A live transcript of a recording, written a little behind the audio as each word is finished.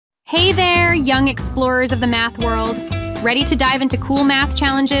Hey there, young explorers of the math world. Ready to dive into cool math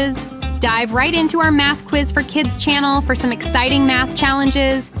challenges? Dive right into our Math Quiz for Kids channel for some exciting math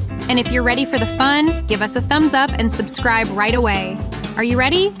challenges. And if you're ready for the fun, give us a thumbs up and subscribe right away. Are you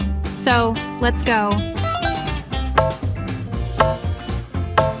ready? So, let's go.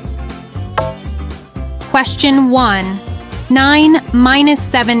 Question 1. 9 minus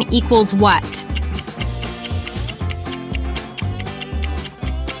 7 equals what?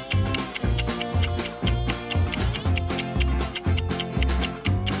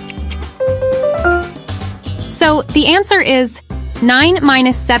 So the answer is 9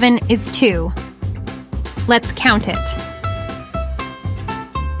 minus 7 is 2. Let's count it.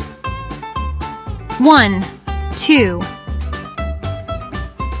 1, 2.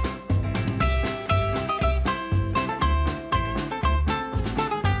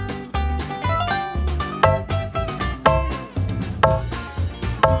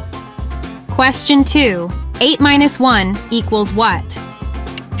 Question 2. 8 minus 1 equals what?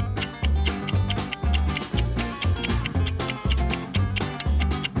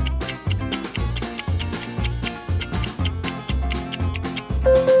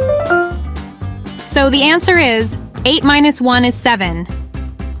 So the answer is 8 minus 1 is 7.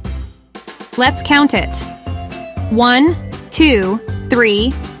 Let's count it. 1, 2,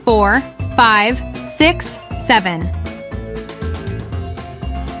 3, 4, 5, 6, 7.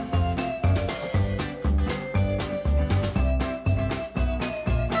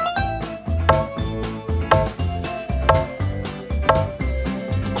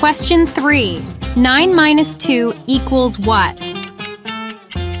 Question 3. 9 minus 2 equals what?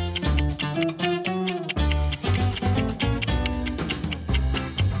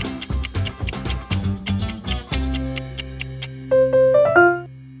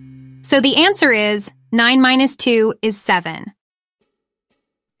 So the answer is 9 minus 2 is 7.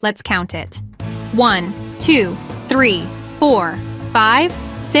 Let's count it. 1, 2, 3, 4, 5,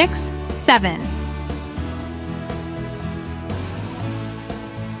 6, 7.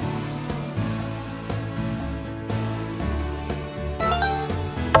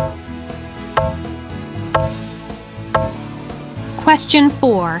 Question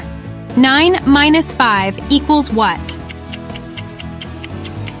 4. 9 minus 5 equals what?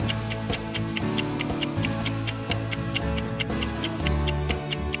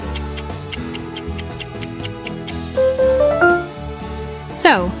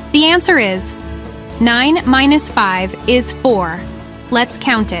 So, the answer is 9 minus 5 is 4. Let's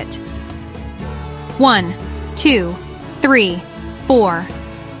count it. 1, 2, 3, 4.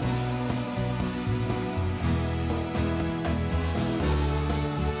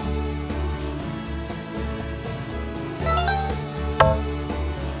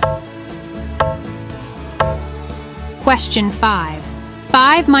 Question 5.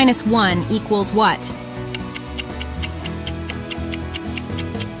 5 minus 1 equals what?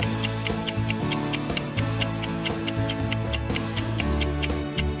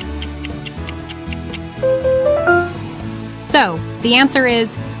 So, the answer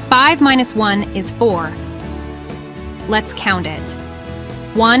is 5 minus 1 is 4. Let's count it.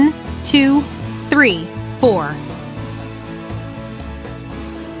 1, 2, 3, 4.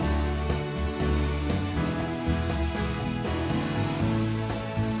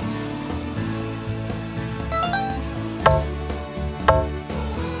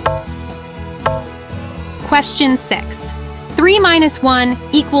 Question 6. 3 minus 1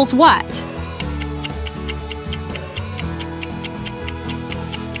 equals what?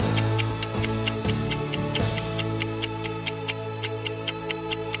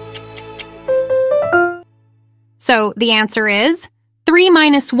 So the answer is 3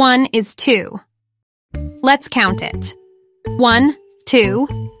 minus 1 is 2. Let's count it. 1, 2.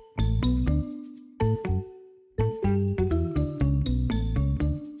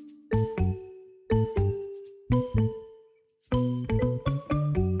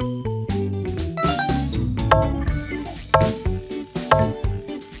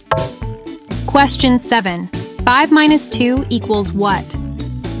 Question 7. 5 minus 2 equals what?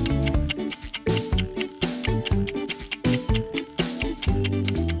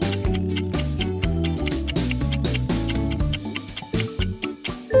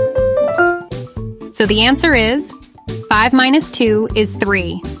 So the answer is 5 minus 2 is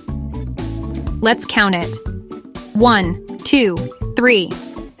 3. Let's count it. 1, 2, 3.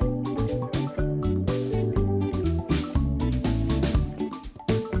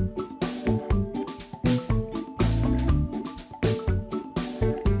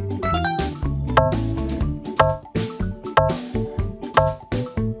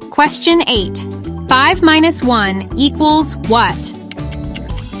 Question 8. 5 minus 1 equals what?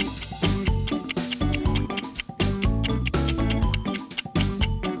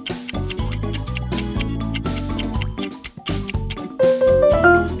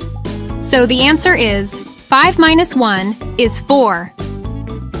 So the answer is 5 minus 1 is 4.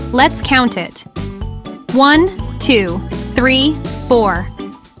 Let's count it. 1, 2, 3, 4.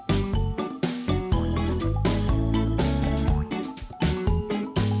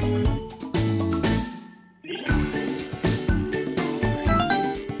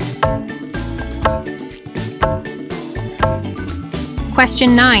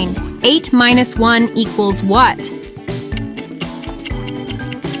 Question 9. 8 minus 1 equals what?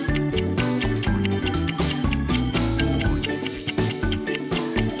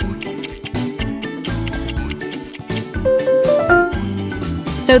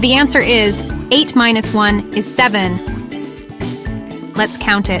 So the answer is 8 minus 1 is 7. Let's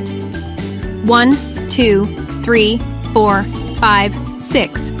count it. 1, 2, 3, 4, 5,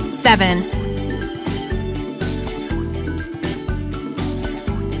 6, 7.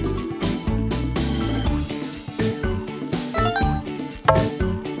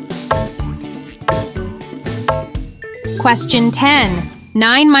 Question 10.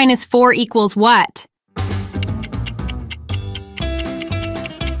 9 minus 4 equals what?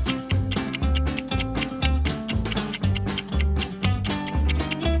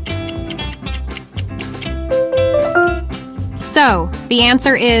 So, the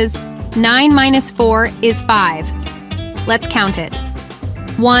answer is 9 minus 4 is 5. Let's count it.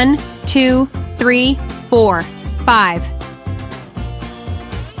 1, 2, 3, 4, 5.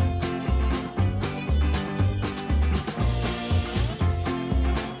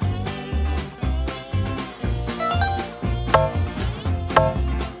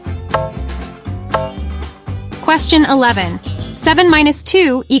 Question 11. 7 minus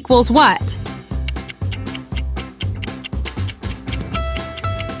 2 equals what?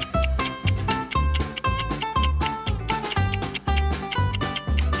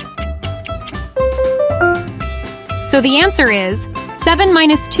 So the answer is 7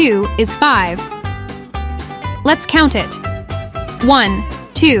 minus 2 is 5. Let's count it. 1,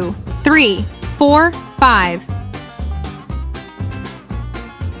 2, 3, 4, 5.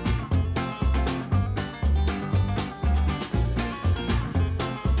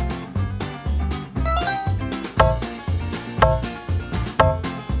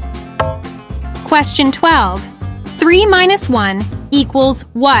 Question 12. 3 minus 1 equals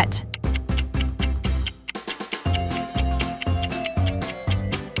what?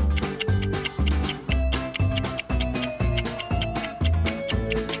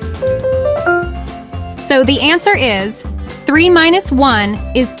 So the answer is 3 minus 1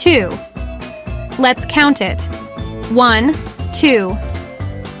 is 2. Let's count it. 1, 2.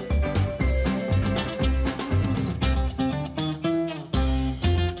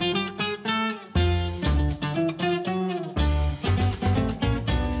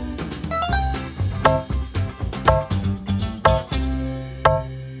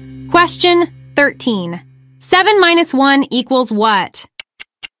 Question 13. 7 minus 1 equals what?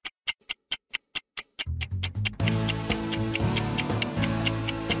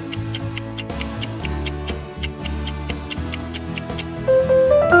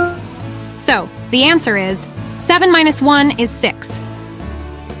 So, the answer is 7 minus 1 is 6.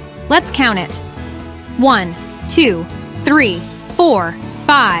 Let's count it. 1, 2, 3, 4,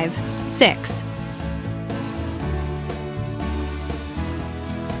 5, 6.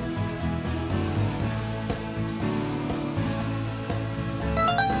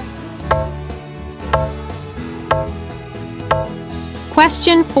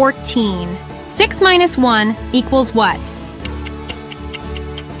 Question 14. 6 minus 1 equals what?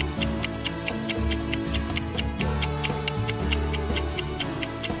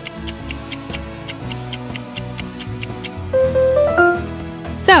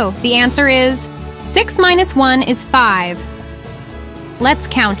 So, the answer is 6 minus 1 is 5. Let's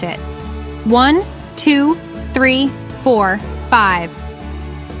count it. 1, 2, 3, 4, 5.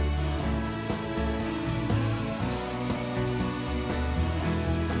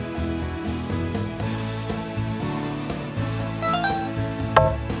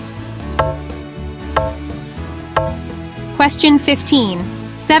 Question 15.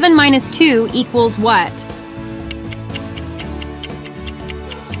 7 minus 2 equals what?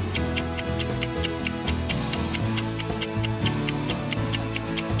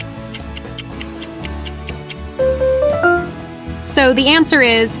 So the answer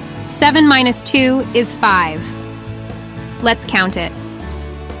is 7 minus 2 is 5. Let's count it.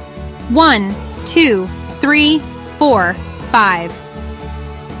 1, 2, 3, 4, 5.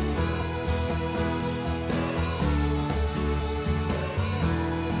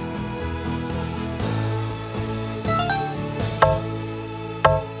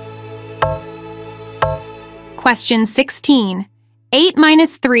 Question 16. 8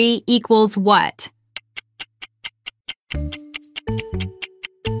 minus 3 equals what?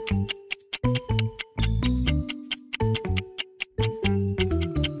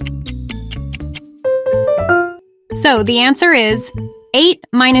 So the answer is 8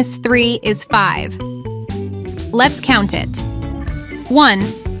 minus 3 is 5. Let's count it.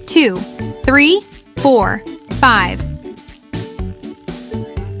 1, 2, 3, 4, 5.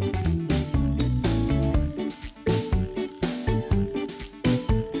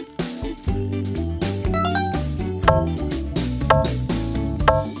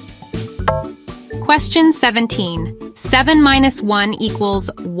 Question 17. 7 minus 1 equals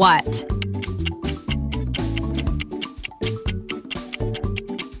what?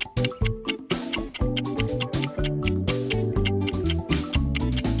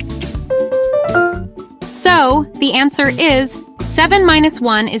 So, the answer is 7 minus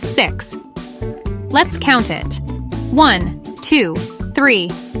 1 is 6. Let's count it. 1, 2, 3,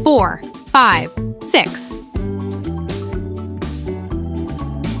 4, 5, 6.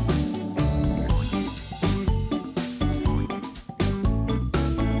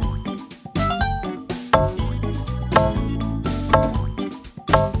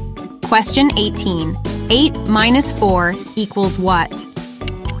 Question 18. 8 minus 4 equals what?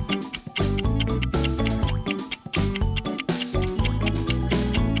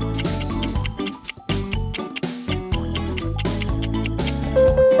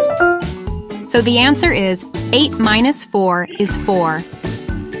 So the answer is 8 minus 4 is 4.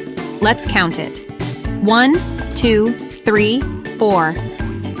 Let's count it. 1, 2, 3, 4.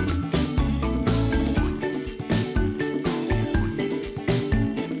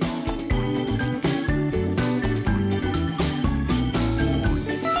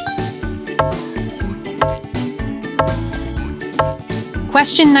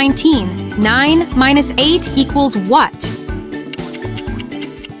 Question 19. 9 minus 8 equals what?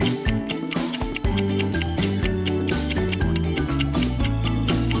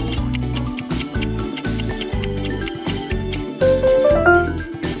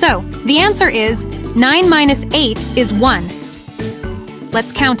 So, the answer is 9 minus 8 is 1.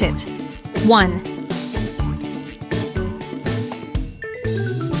 Let's count it. 1.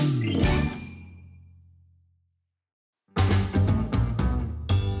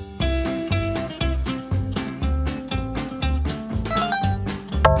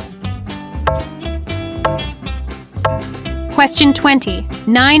 Question 20.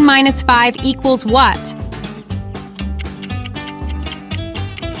 9 minus 5 equals what?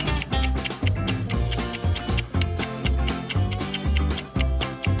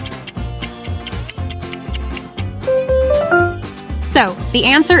 So, the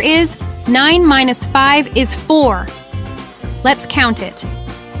answer is 9 minus 5 is 4. Let's count it.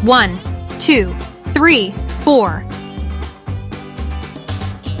 1, 2, 3, 4.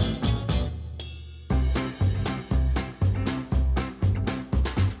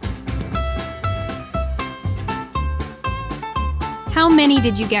 How many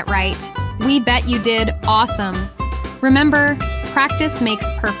did you get right? We bet you did awesome. Remember, practice makes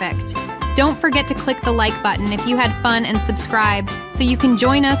perfect. Don't forget to click the like button if you had fun and subscribe so you can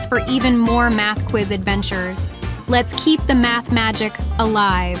join us for even more math quiz adventures. Let's keep the math magic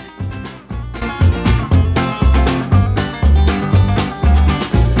alive.